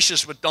being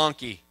gracious with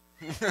donkey.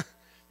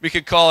 We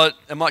could call it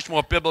a much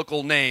more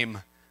biblical name,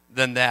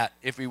 than that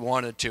if we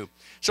wanted to.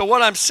 So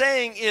what I'm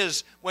saying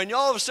is, when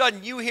all of a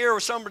sudden you hear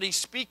somebody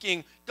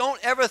speaking, don't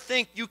ever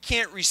think you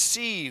can't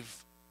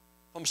receive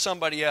from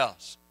somebody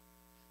else.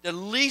 The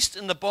least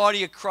in the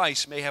body of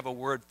Christ may have a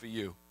word for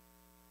you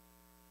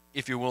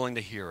if you're willing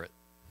to hear it.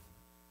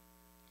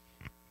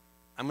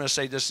 I'm going to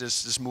say this,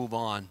 just move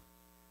on.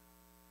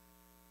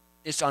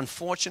 It's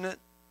unfortunate,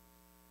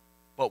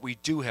 but we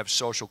do have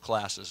social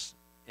classes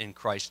in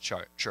Christ's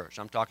church.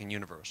 I'm talking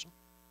universal.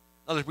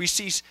 In other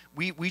words,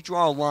 we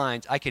draw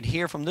lines. I can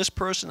hear from this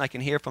person, I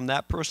can hear from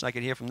that person, I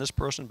can hear from this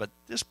person, but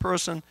this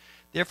person,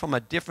 they're from a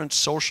different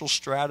social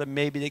strata.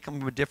 Maybe they come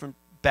from a different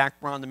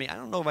background than me. I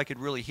don't know if I could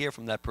really hear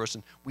from that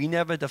person. We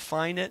never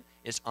define it.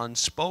 It's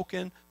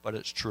unspoken, but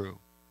it's true.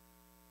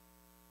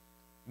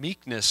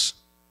 Meekness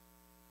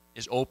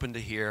is open to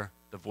hear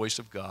the voice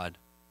of God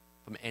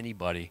from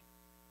anybody,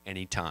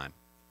 anytime.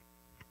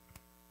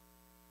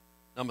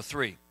 Number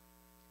 3,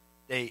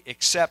 they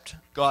accept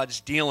God's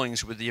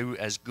dealings with you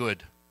as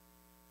good,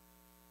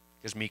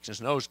 because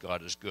meekness knows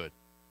God is good.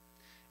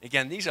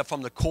 Again, these are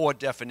from the core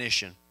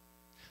definition.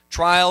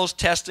 Trials,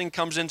 testing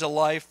comes into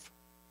life.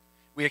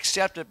 We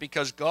accept it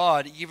because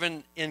God,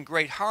 even in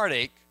great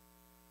heartache,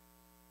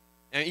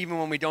 and even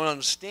when we don't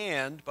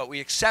understand, but we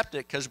accept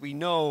it because we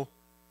know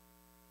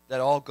that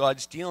all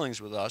God's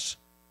dealings with us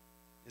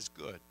is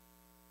good.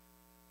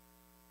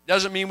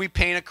 Doesn't mean we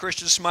paint a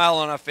Christian smile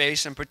on our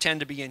face and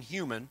pretend to be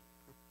inhuman,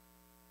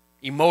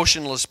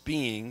 emotionless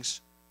beings.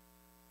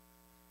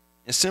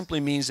 It simply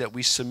means that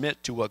we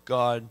submit to what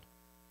God,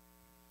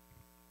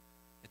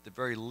 at the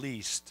very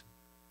least,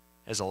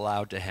 has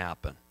allowed to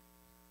happen.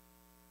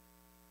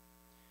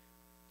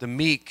 The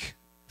meek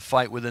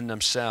fight within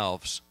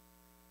themselves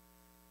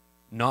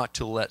not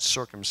to let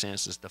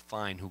circumstances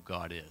define who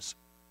God is.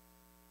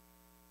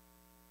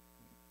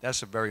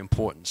 That's a very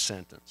important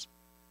sentence.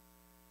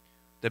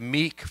 The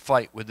meek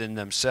fight within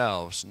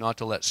themselves not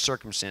to let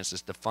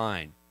circumstances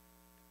define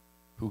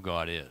who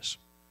God is.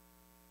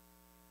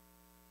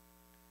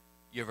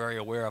 You're very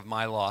aware of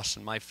my loss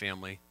in my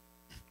family.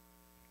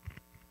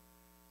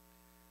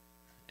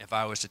 If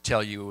I was to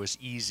tell you it was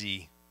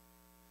easy,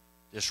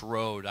 this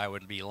road, I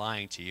would be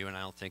lying to you, and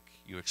I don't think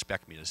you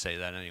expect me to say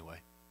that anyway.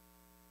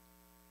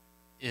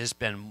 It has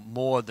been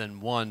more than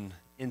one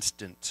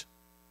instant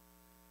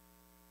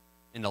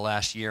in the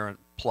last year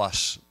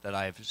plus that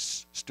I've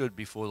stood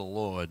before the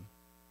Lord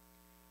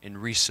and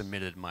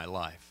resubmitted my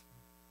life.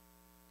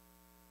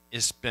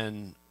 It's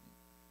been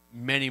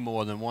many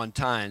more than one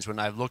times when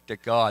I've looked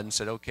at God and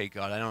said, okay,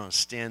 God, I don't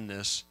understand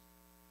this.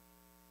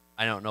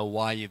 I don't know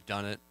why you've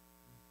done it.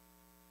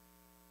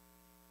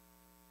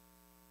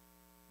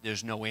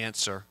 There's no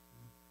answer.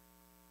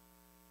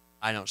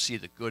 I don't see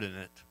the good in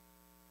it.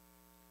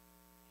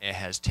 It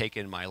has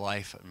taken my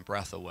life and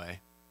breath away.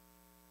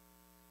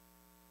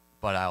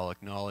 But I'll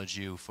acknowledge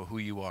you for who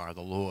you are,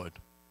 the Lord.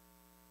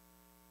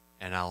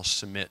 And I'll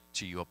submit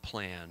to your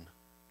plan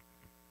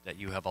that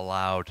you have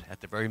allowed,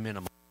 at the very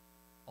minimum,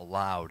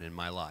 allowed in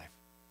my life.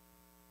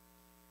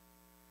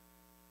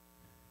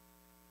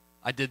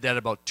 I did that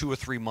about 2 or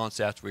 3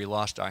 months after we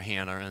lost our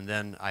Hannah, and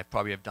then I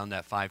probably have done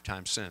that 5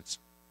 times since,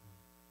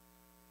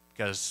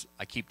 because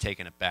I keep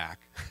taking it back.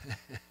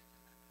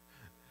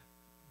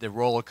 The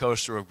roller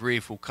coaster of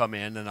grief will come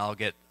in, and I'll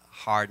get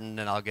hardened,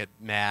 and I'll get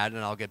mad,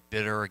 and I'll get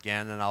bitter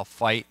again, and I'll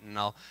fight, and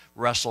I'll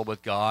wrestle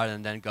with God,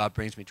 and then God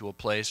brings me to a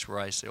place where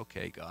I say,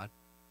 okay, God,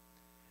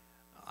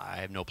 I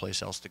have no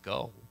place else to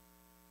go.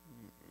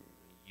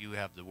 You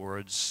have the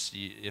words.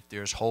 If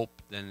there's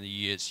hope, then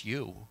it's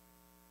you.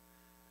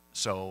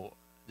 So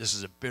this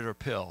is a bitter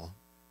pill,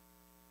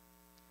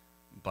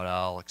 but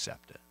I'll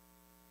accept it.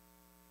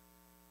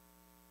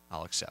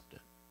 I'll accept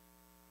it.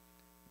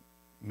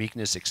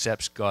 Meekness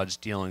accepts God's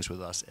dealings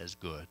with us as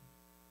good.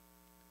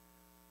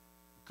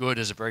 Good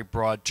is a very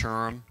broad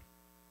term.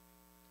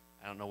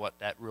 I don't know what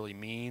that really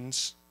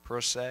means,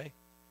 per se.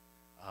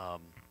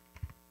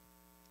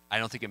 I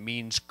don't think it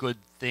means good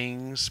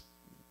things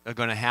are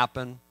going to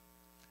happen.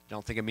 I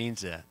don't think it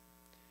means that.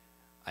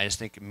 I just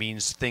think it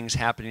means things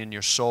happening in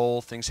your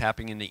soul, things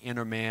happening in the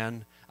inner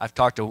man. I've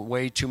talked to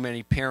way too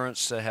many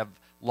parents that have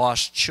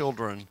lost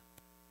children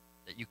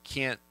that you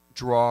can't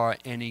draw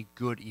any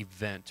good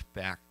event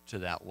back to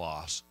that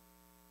loss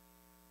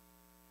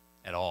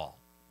at all.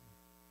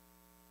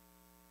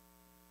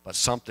 But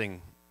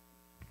something,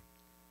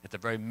 at the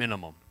very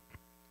minimum,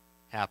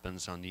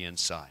 happens on the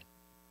inside.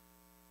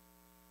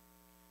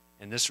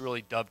 And this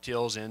really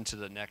dovetails into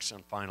the next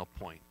and final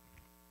point.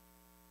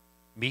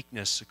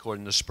 Meekness,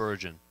 according to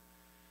Spurgeon,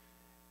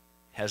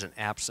 has an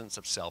absence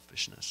of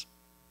selfishness.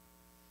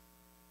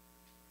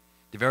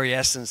 The very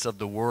essence of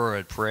the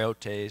word,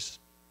 praeotes,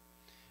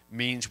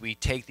 means we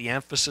take the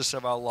emphasis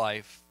of our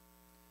life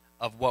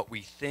of what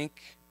we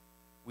think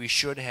we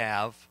should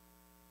have,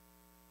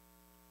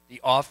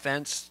 the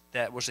offense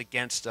that was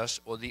against us,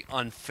 or the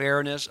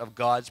unfairness of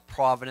God's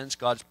providence,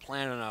 God's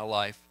plan in our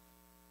life,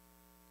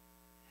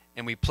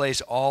 and we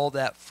place all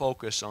that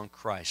focus on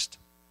Christ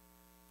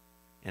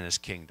and His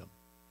kingdom.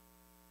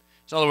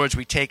 So in other words,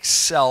 we take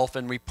self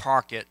and we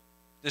park it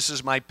This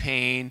is my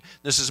pain.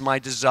 This is my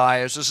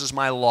desires. This is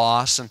my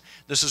loss. And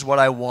this is what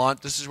I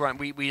want. This is where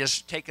we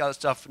just take out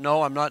stuff.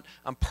 No, I'm not.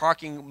 I'm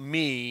parking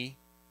me.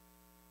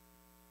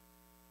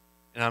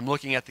 And I'm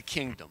looking at the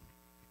kingdom.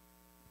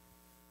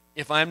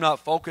 If I'm not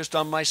focused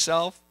on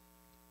myself,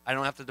 I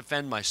don't have to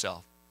defend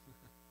myself.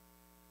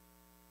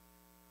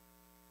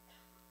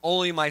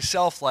 Only my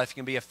self-life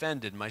can be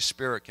offended. My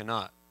spirit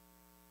cannot.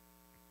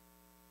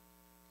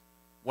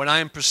 When I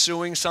am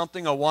pursuing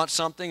something or want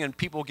something and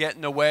people get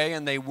in the way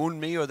and they wound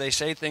me or they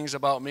say things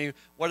about me,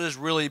 what is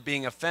really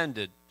being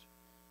offended?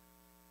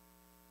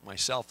 My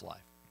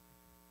self-life.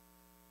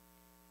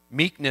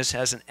 Meekness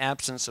has an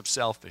absence of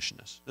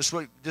selfishness.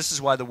 This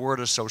is why the word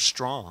is so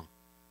strong.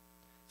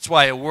 It's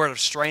why a word of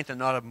strength and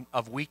not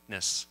of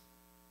weakness.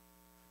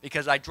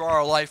 Because I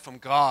draw a life from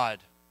God.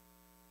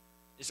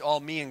 It's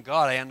all me and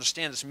God. I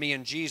understand it's me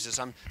and Jesus.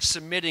 I'm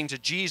submitting to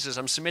Jesus.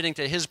 I'm submitting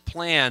to His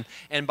plan.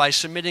 And by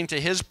submitting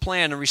to His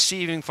plan and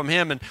receiving from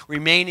Him and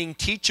remaining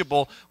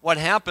teachable, what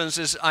happens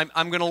is I'm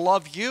going to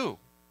love you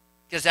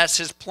because that's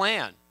His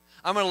plan.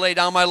 I'm going to lay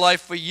down my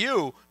life for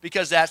you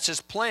because that's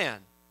His plan.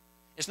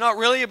 It's not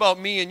really about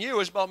me and you.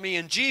 It's about me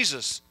and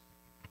Jesus.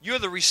 You're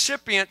the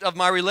recipient of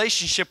my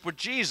relationship with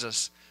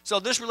Jesus. So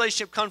this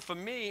relationship comes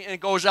from me and it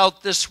goes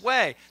out this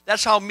way.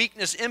 That's how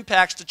meekness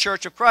impacts the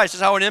church of Christ.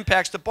 That's how it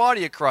impacts the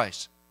body of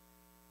Christ.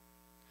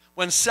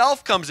 When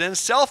self comes in,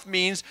 self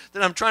means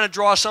that I'm trying to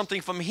draw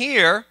something from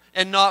here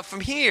and not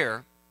from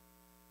here.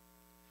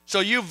 So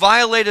you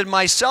violated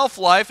my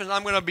self-life and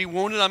I'm going to be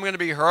wounded, I'm going to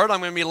be hurt,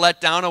 I'm going to be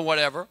let down or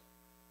whatever.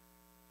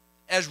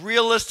 As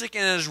realistic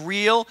and as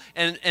real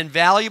and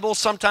valuable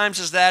sometimes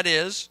as that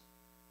is,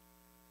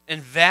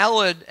 and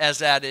valid as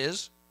that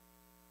is,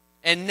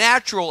 and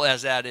natural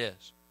as that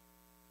is.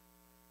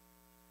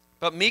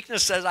 But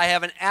meekness says I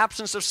have an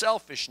absence of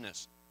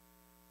selfishness.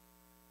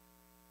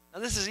 Now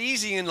this is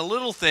easy in the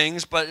little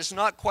things, but it's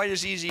not quite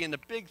as easy in the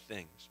big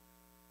things.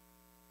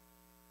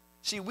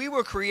 See, we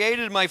were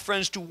created, my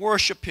friends, to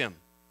worship Him.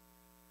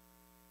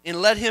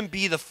 And let Him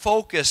be the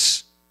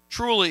focus,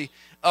 truly,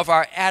 of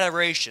our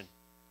adoration.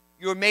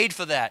 You were made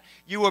for that.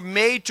 You were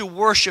made to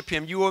worship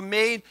Him. You were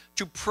made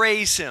to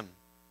praise Him.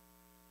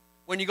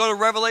 When you go to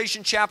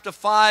Revelation chapter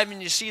 5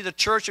 and you see the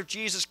church of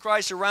Jesus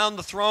Christ around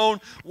the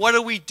throne, what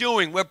are we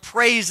doing? We're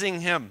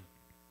praising Him.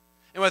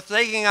 And we're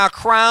taking our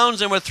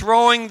crowns and we're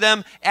throwing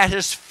them at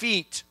His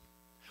feet.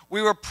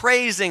 We were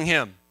praising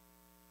Him.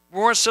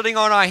 We weren't sitting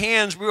on our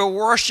hands. We were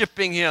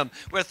worshiping Him.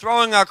 We're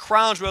throwing our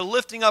crowns. We're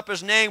lifting up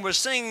His name. We're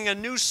singing a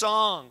new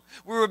song.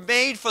 We were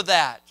made for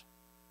that.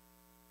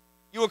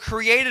 You were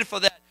created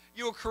for that.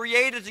 You were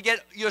created to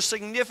get your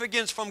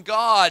significance from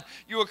God.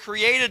 You were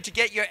created to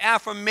get your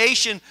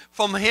affirmation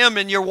from Him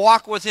and your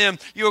walk with Him.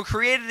 You were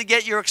created to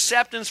get your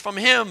acceptance from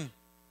Him.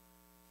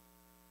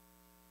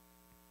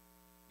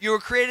 You were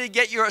created to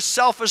get your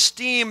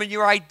self-esteem and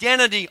your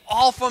identity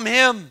all from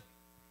Him.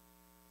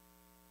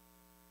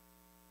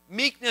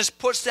 Meekness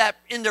puts that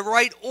in the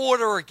right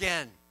order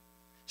again.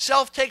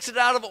 Self takes it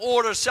out of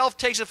order. Self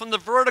takes it from the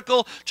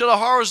vertical to the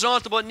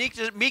horizontal. But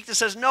meekness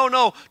says,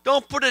 no,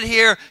 don't put it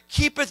here.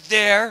 Keep it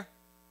there,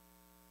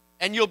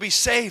 and you'll be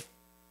safe.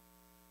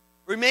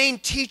 Remain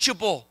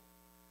teachable.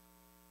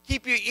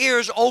 Keep your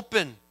ears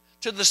open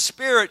to the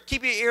Spirit.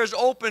 Keep your ears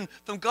open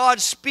from God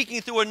speaking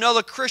through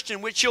another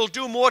Christian, which He'll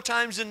do more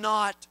times than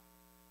not.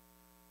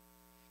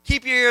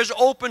 Keep your ears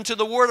open to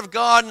the Word of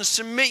God and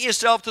submit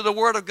yourself to the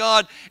Word of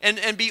God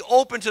and be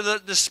open to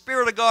the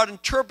Spirit of God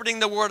interpreting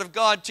the Word of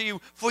God to you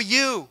for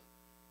you.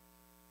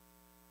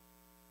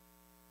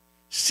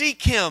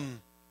 Seek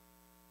Him.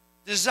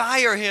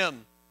 Desire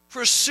Him.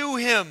 Pursue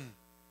Him.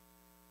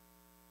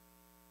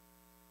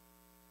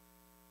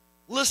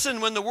 Listen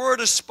when the Word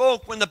is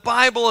spoke, when the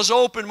Bible is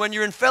open, when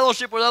you're in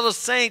fellowship with other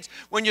saints,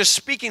 when you're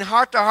speaking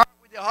heart to heart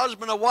with your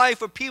husband or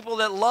wife or people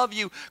that love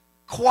you,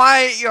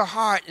 quiet your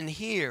heart and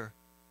hear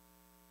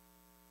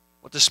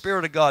what the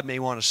Spirit of God may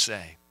want to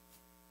say.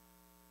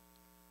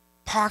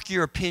 Park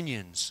your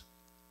opinions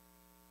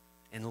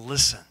and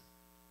listen.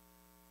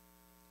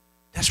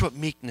 That's what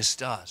meekness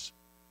does.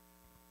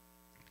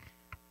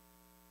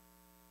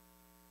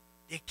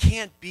 There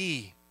can't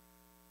be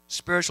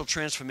spiritual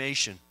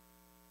transformation,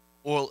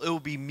 or it will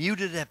be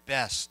muted at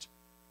best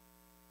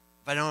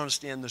if I don't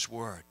understand this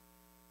word.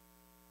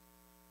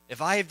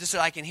 If I have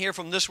decided I can hear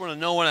from this one and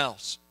no one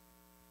else,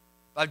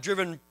 if I've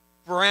driven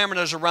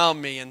parameters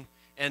around me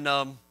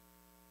and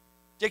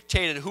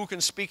dictated who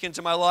can speak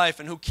into my life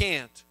and who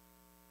can't.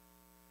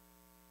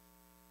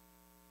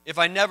 If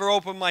I never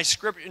open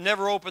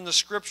the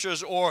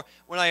Scriptures, or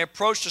when I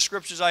approach the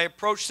Scriptures, I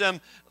approach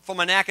them from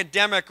an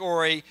academic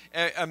or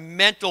a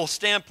mental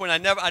standpoint.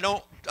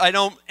 I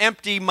don't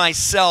empty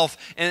myself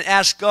and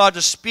ask God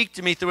to speak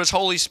to me through His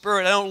Holy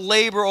Spirit. I don't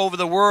labor over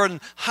the Word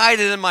and hide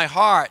it in my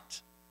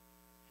heart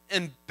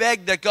and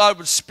beg that God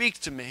would speak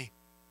to me.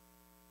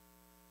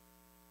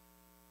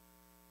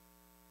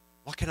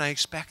 What can I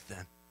expect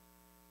then?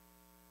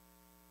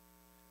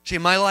 See,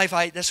 in my life,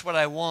 that's what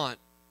I want.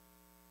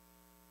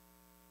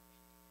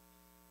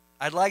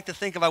 I'd like to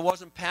think if I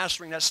wasn't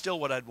pastoring, that's still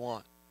what I'd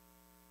want.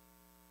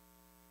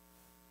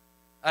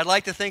 I'd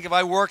like to think if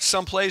I worked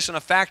someplace in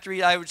a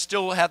factory, I would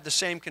still have the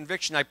same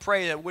conviction. I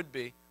pray that would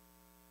be.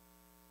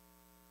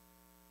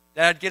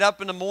 That I'd get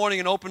up in the morning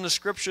and open the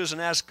scriptures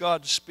and ask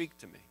God to speak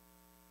to me.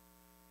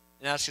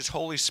 And ask His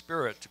Holy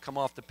Spirit to come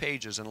off the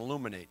pages and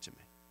illuminate to me.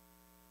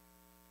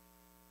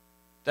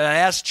 That I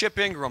ask Chip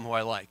Ingram, who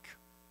I like,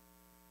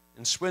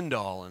 and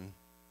Swindoll, and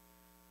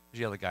who's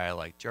the other guy I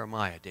like?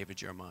 Jeremiah, David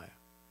Jeremiah.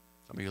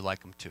 Some of you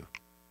like him too.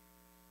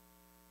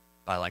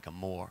 But I like him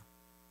more.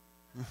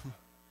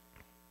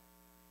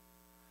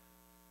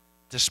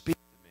 To speak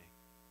to me.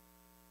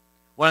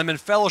 When I'm in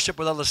fellowship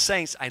with other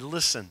saints, I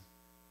listen.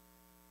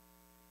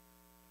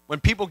 When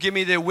people give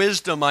me their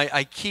wisdom,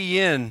 I key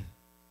in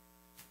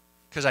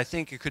because I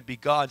think it could be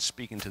God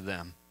speaking to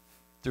them,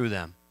 through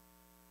them,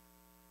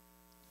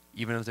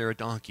 even if they're a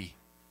donkey.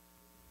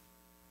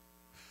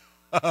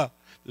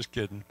 Just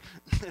kidding.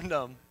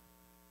 And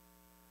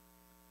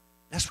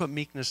that's what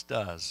meekness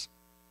does.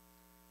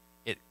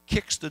 It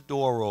kicks the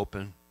door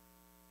open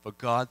for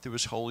God through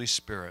His Holy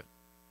Spirit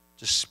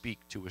to speak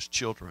to His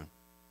children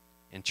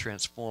and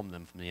transform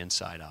them from the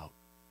inside out.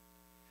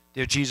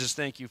 Dear Jesus,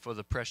 thank you for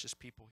the precious people.